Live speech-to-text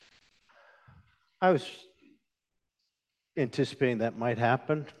I was anticipating that might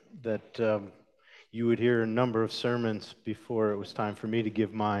happen, that you would hear a number of sermons before it was time for me to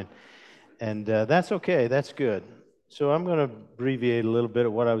give mine. And that's okay, that's good. So I'm going to abbreviate a little bit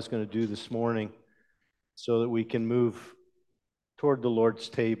of what I was going to do this morning so that we can move toward the Lord's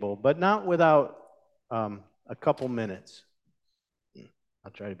table, but not without a couple minutes.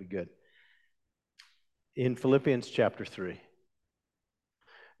 I'll try to be good. In Philippians chapter 3.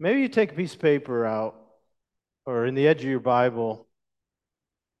 Maybe you take a piece of paper out, or in the edge of your Bible,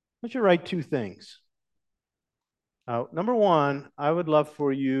 I want you to write two things. Number one, I would love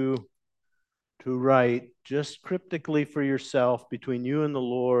for you to write just cryptically for yourself, between you and the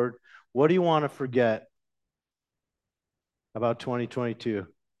Lord, what do you want to forget about 2022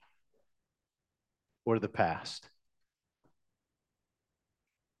 or the past?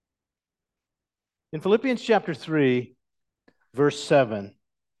 In Philippians chapter 3, verse 7,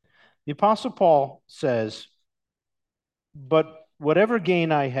 the Apostle Paul says, "But whatever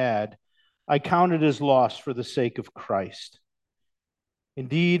gain I had, I counted as loss for the sake of Christ.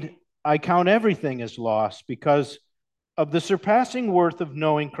 Indeed, I count everything as loss because of the surpassing worth of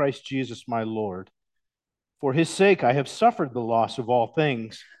knowing Christ Jesus my Lord. For his sake I have suffered the loss of all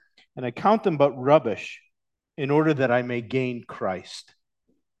things, and I count them but rubbish, in order that I may gain Christ."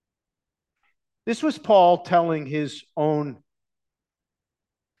 This was Paul telling his own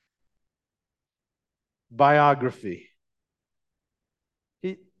biography.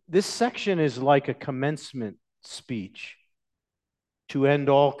 This section is like a commencement speech to end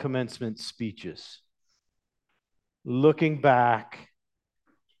all commencement speeches. Looking back,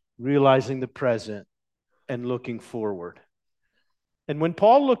 realizing the present, and looking forward. And when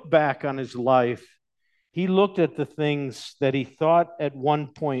Paul looked back on his life, he looked at the things that he thought at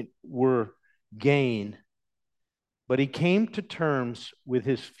one point were gain, but he came to terms with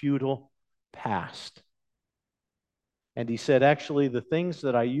his futile past. And he said, actually, the things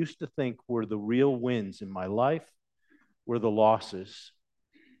that I used to think were the real wins in my life were the losses.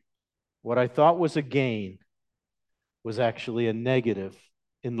 What I thought was a gain was actually a negative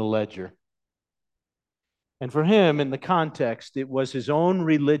in the ledger. And for him, in the context, it was his own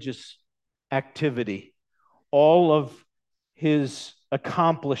religious activity, all of his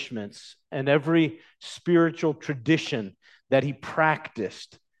accomplishments, and every spiritual tradition that he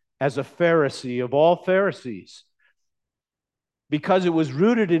practiced as a Pharisee of all Pharisees, because it was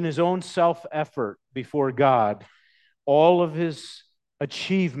rooted in his own self-effort before God. All of his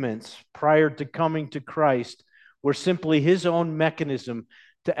achievements prior to coming to Christ were simply his own mechanism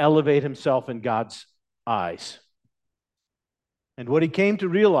to elevate himself in God's eyes. And what he came to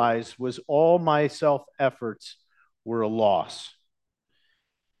realize was all my self-efforts were a loss.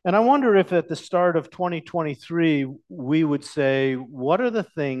 And I wonder if at the start of 2023, we would say, what are the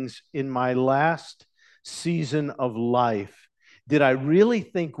things in my last season of life did I really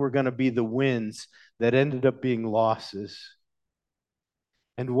think were going to be the wins that ended up being losses?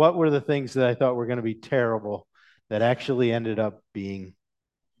 And what were the things that I thought were going to be terrible that actually ended up being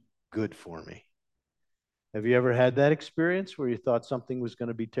good for me? Have you ever had that experience where you thought something was going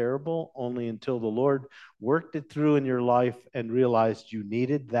to be terrible, only until the Lord worked it through in your life and realized you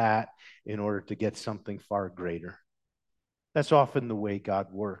needed that in order to get something far greater? That's often the way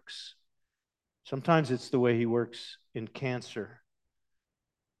God works. Sometimes it's the way he works in cancer.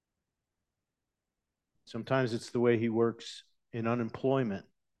 Sometimes it's the way he works in unemployment,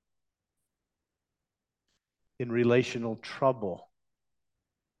 in relational trouble.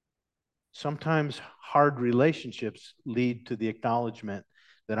 Sometimes hard relationships lead to the acknowledgement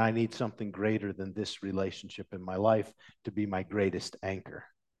that I need something greater than this relationship in my life to be my greatest anchor.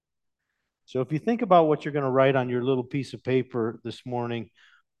 So if you think about what you're going to write on your little piece of paper this morning,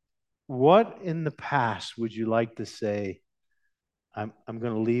 what in the past would you like to say, I'm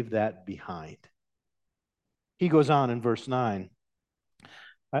going to leave that behind? He goes on in verse 9.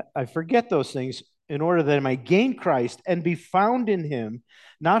 I forget those things in order that I might gain Christ and be found in him,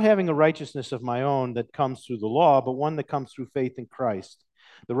 not having a righteousness of my own that comes through the law, but one that comes through faith in Christ,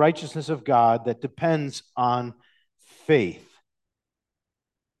 the righteousness of God that depends on faith.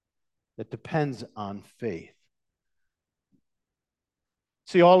 That depends on faith.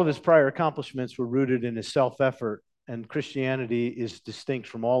 See, all of his prior accomplishments were rooted in his self-effort, and Christianity is distinct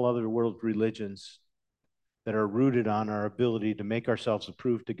from all other world religions that are rooted on our ability to make ourselves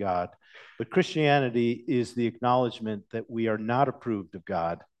approved to God. But Christianity is the acknowledgement that we are not approved of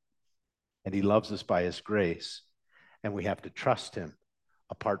God, and he loves us by his grace, and we have to trust him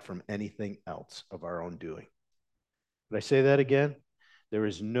apart from anything else of our own doing. Did I say that again? There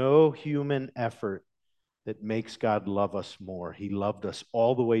is no human effort that makes God love us more. He loved us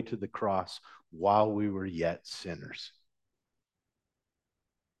all the way to the cross while we were yet sinners.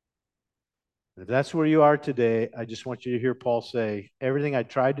 If that's where you are today, I just want you to hear Paul say, everything I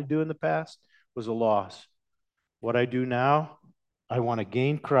tried to do in the past was a loss. What I do now, I want to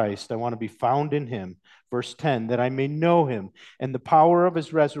gain Christ. I want to be found in him. Verse 10, that I may know him and the power of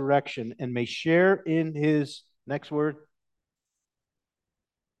his resurrection and may share in his, next word.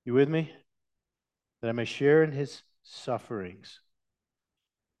 You with me? That I may share in his sufferings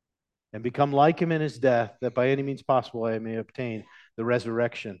and become like him in his death, that by any means possible I may obtain the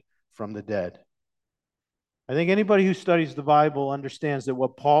resurrection from the dead. I think anybody who studies the Bible understands that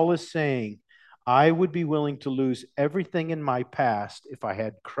what Paul is saying, I would be willing to lose everything in my past if I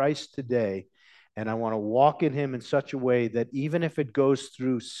had Christ today, and I want to walk in him in such a way that even if it goes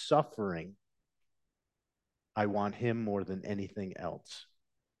through suffering, I want him more than anything else.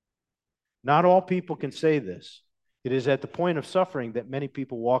 Not all people can say this. It is at the point of suffering that many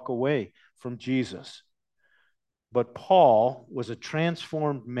people walk away from Jesus. But Paul was a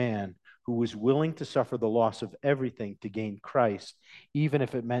transformed man who was willing to suffer the loss of everything to gain Christ, even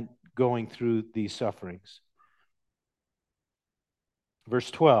if it meant going through these sufferings.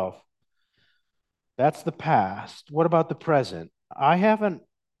 Verse 12, that's the past. What about the present? I haven't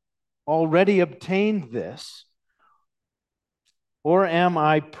already obtained this, or am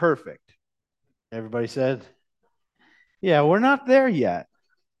I perfect? Everybody said, yeah, we're not there yet.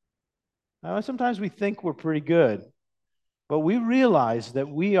 Sometimes we think we're pretty good, but we realize that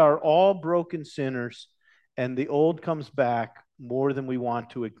we are all broken sinners, and the old comes back more than we want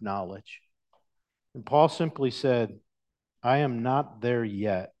to acknowledge. And Paul simply said, I am not there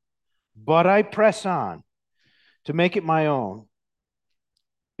yet, but I press on to make it my own,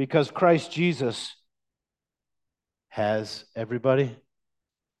 because Christ Jesus has, everybody,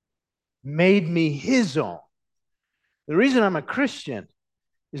 made me his own. The reason I'm a Christian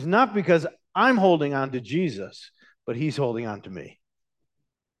is not because I'm holding on to Jesus, but he's holding on to me.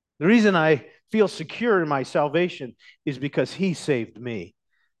 The reason I feel secure in my salvation is because he saved me,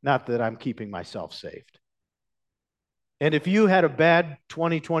 not that I'm keeping myself saved. And if you had a bad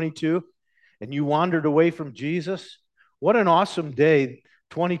 2022 and you wandered away from Jesus, what an awesome day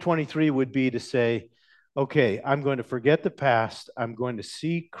 2023 would be to say, okay, I'm going to forget the past, I'm going to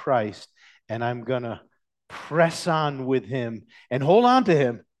see Christ, and I'm going to press on with him and hold on to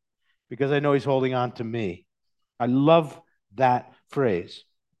him because I know he's holding on to me. I love that phrase.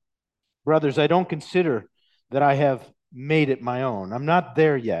 Brothers, I don't consider that I have made it my own. I'm not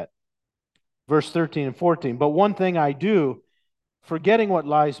there yet. Verse 13 and 14. But one thing I do, forgetting what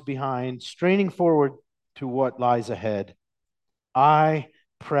lies behind, straining forward to what lies ahead, I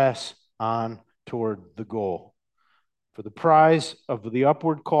press on toward the goal for the prize of the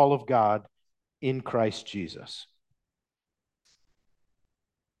upward call of God in Christ Jesus.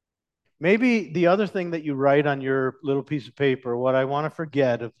 Maybe the other thing that you write on your little piece of paper, what I want to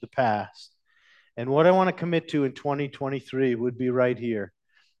forget of the past and what I want to commit to in 2023 would be right here.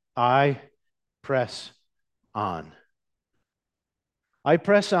 I press on. I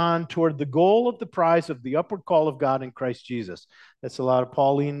press on toward the goal of the prize of the upward call of God in Christ Jesus. That's a lot of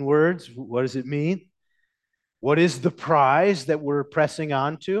Pauline words. What does it mean? What is the prize that we're pressing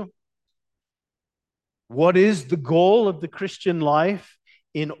on to? What is the goal of the Christian life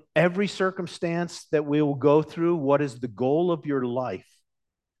in every circumstance that we will go through? What is the goal of your life?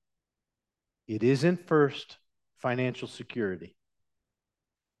 It isn't first financial security.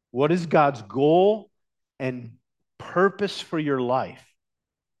 What is God's goal and purpose for your life?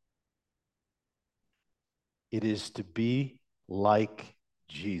 It is to be like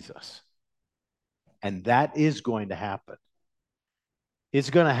Jesus. And that is going to happen. It's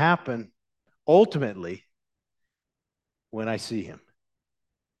going to happen ultimately when I see him.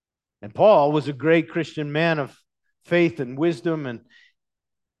 And Paul was a great Christian man of faith and wisdom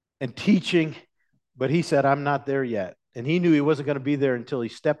and teaching, but he said, I'm not there yet. And he knew he wasn't going to be there until he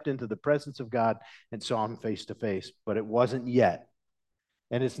stepped into the presence of God and saw him face to face, but it wasn't yet.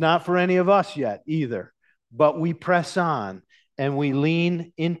 And it's not for any of us yet either, but we press on and we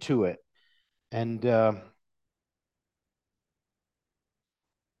lean into it. And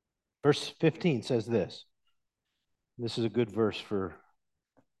verse 15 says this. This is a good verse for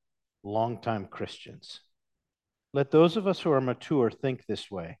longtime Christians. Let those of us who are mature think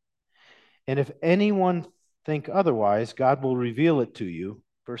this way. And if anyone think otherwise, God will reveal it to you.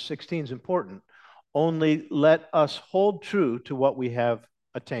 Verse 16 is important. Only let us hold true to what we have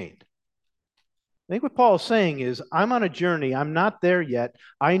attained. I think what Paul is saying is, I'm on a journey. I'm not there yet.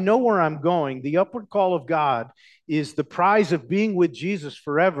 I know where I'm going. The upward call of God is the prize of being with Jesus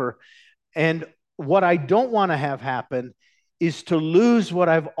forever. And what I don't want to have happen is to lose what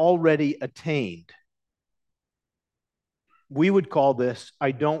I've already attained. We would call this,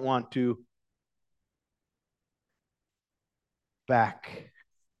 I don't want to backslide.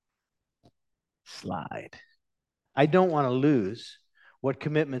 I don't want to lose what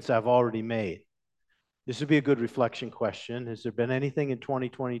commitments I've already made. This would be a good reflection question. Has there been anything in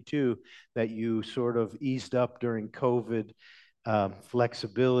 2022 that you sort of eased up during COVID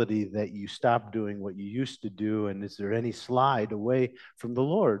flexibility, that you stopped doing what you used to do? And is there any slide away from the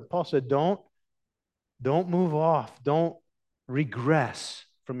Lord? Paul said, don't move off. Don't regress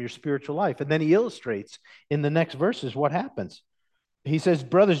from your spiritual life. And then he illustrates in the next verses what happens. He says,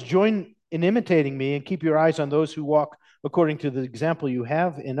 brothers, join in imitating me and keep your eyes on those who walk according to the example you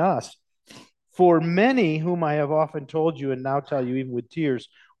have in us. For many, whom I have often told you and now tell you even with tears,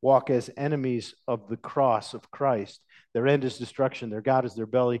 walk as enemies of the cross of Christ. Their end is destruction. Their God is their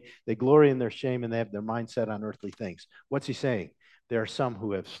belly. They glory in their shame, and they have their mind set on earthly things. What's he saying? There are some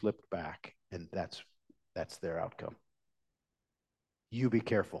who have slipped back, and that's their outcome. You be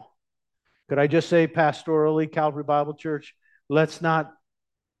careful. Could I just say pastorally, Calvary Bible Church, let's not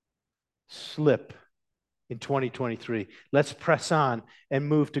slip in 2023. Let's press on and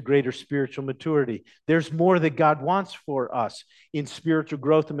move to greater spiritual maturity. There's more that God wants for us in spiritual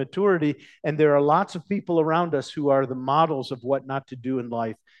growth and maturity, and there are lots of people around us who are the models of what not to do in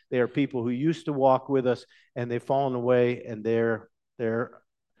life. They are people who used to walk with us, and they've fallen away, and they're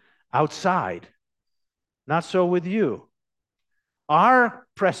outside. Not so with you. Our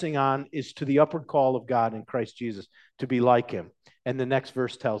pressing on is to the upward call of God in Christ Jesus to be like him. And the next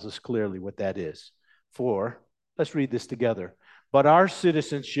verse tells us clearly what that is. For, let's read this together. But our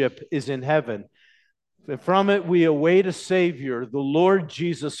citizenship is in heaven. From it we await a Savior, the Lord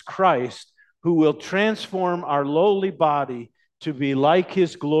Jesus Christ, who will transform our lowly body to be like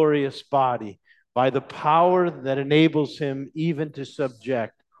his glorious body by the power that enables him even to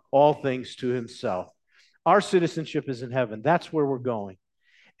subject all things to himself. Our citizenship is in heaven. That's where we're going.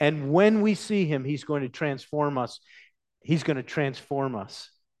 And when we see him, he's going to transform us. He's going to transform us.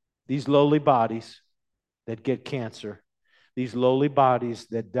 These lowly bodies that get cancer, these lowly bodies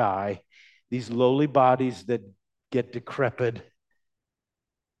that die, these lowly bodies that get decrepit,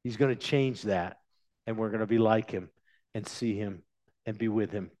 he's going to change that. And we're going to be like him and see him and be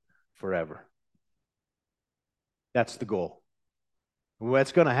with him forever. That's the goal. Well,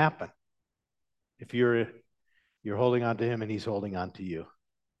 that's going to happen if you're holding on to him and he's holding on to you.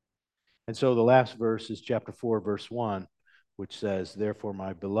 And so the last verse is chapter 4, verse 1, which says, therefore,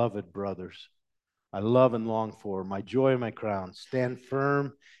 my beloved brothers, I love and long for, my joy and my crown, stand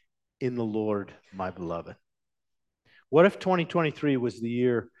firm in the Lord, my beloved. What if 2023 was the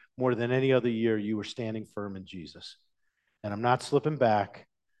year, more than any other year, you were standing firm in Jesus? And I'm not slipping back,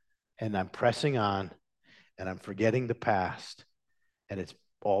 and I'm pressing on, and I'm forgetting the past, and it's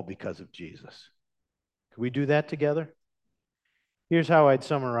all because of Jesus. Can we do that together? Here's how I'd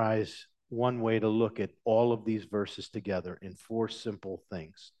summarize one way to look at all of these verses together in 4 simple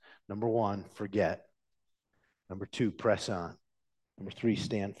things. Number 1, forget. Number 2, press on. Number 3,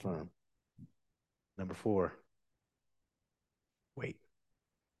 stand firm. Number 4, wait.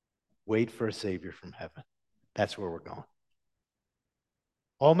 Wait for a Savior from heaven. That's where we're going.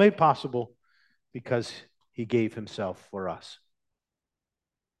 All made possible because he gave himself for us.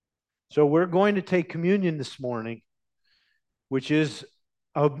 So we're going to take communion this morning, which is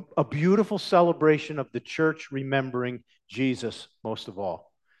a beautiful celebration of the church remembering Jesus most of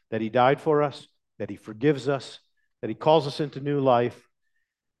all. That he died for us, that he forgives us, that he calls us into new life,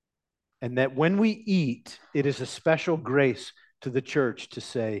 and that when we eat, it is a special grace to the church to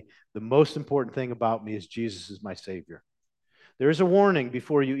say, the most important thing about me is Jesus is my Savior. There is a warning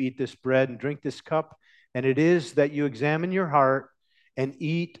before you eat this bread and drink this cup, and it is that you examine your heart and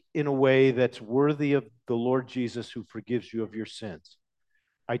eat in a way that's worthy of the Lord Jesus who forgives you of your sins.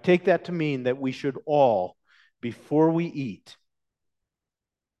 I take that to mean that we should all, before we eat,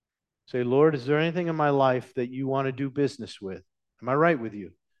 say, Lord, is there anything in my life that you want to do business with? Am I right with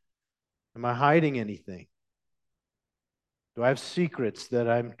you? Am I hiding anything? Do I have secrets that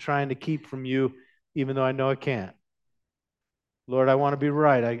I'm trying to keep from you even though I know I can't? Lord, I want to be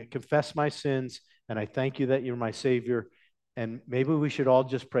right. I confess my sins, and I thank you that you're my Savior. And maybe we should all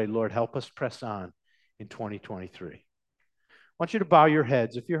just pray, Lord, help us press on in 2023. I want you to bow your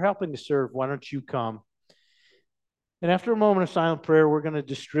heads. If you're helping to serve, why don't you come? And after a moment of silent prayer, we're going to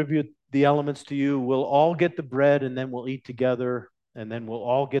distribute the elements to you. We'll all get the bread, and then we'll eat together, and then we'll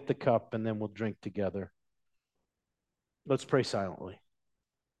all get the cup, and then we'll drink together. Let's pray silently.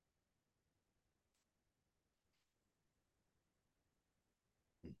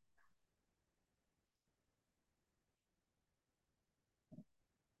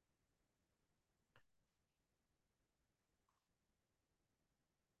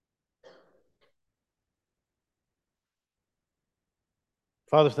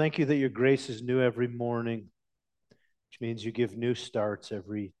 Father, thank you that your grace is new every morning, which means you give new starts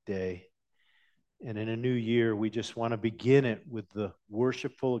every day. And in a new year, we just want to begin it with the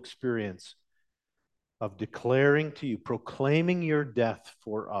worshipful experience of declaring to you, proclaiming your death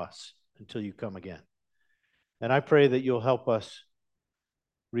for us until you come again. And I pray that you'll help us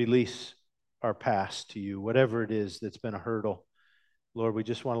release our past to you, whatever it is that's been a hurdle. Lord, we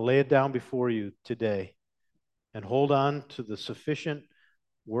just want to lay it down before you today and hold on to the sufficient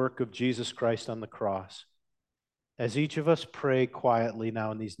work of Jesus Christ on the cross. As each of us pray quietly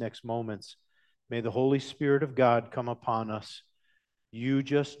now in these next moments, may the Holy Spirit of God come upon us. You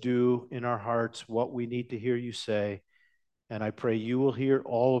just do in our hearts what we need to hear you say. And I pray you will hear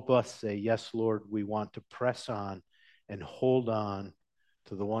all of us say, yes, Lord, we want to press on and hold on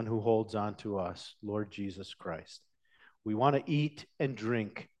to the one who holds on to us, Lord Jesus Christ. We want to eat and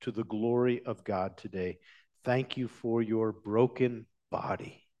drink to the glory of God today. Thank you for your broken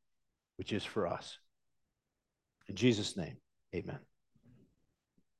body, which is for us. In Jesus' name, amen.